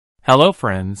Hello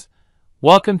friends,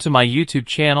 welcome to my YouTube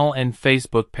channel and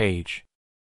Facebook page.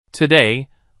 Today,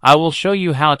 I will show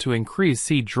you how to increase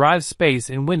C drive space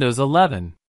in Windows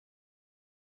 11.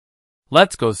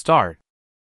 Let's go start.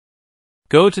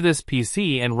 Go to this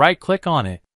PC and right-click on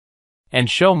it, and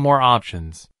show more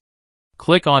options.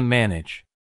 Click on Manage.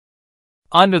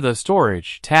 Under the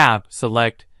Storage tab,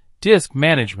 select Disk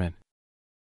Management.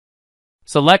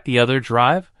 Select the other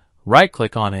drive,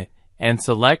 right-click on it, and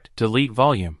select Delete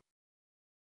Volume.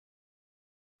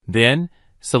 Then,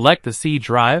 select the C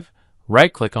drive,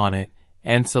 right-click on it,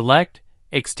 and select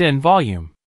Extend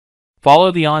Volume.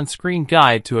 Follow the on-screen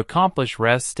guide to accomplish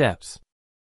rest steps.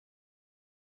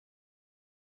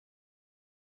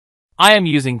 I am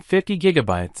using 50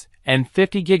 GB, and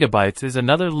 50 GB is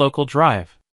another local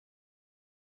drive.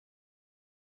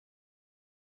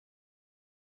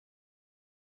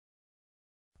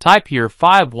 Type here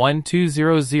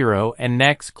 51200 and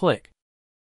next click.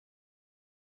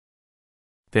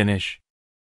 Finish.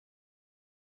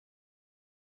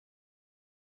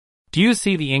 Do you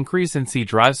see the increase in C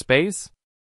drive space?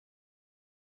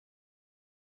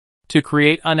 To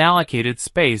create unallocated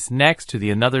space next to the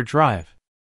another drive.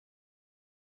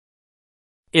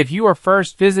 If you are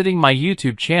first visiting my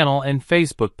YouTube channel and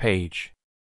Facebook page,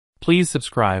 please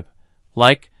subscribe,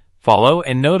 like, follow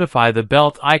and notify the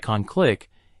bell icon. Click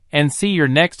and see your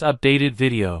next updated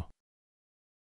video.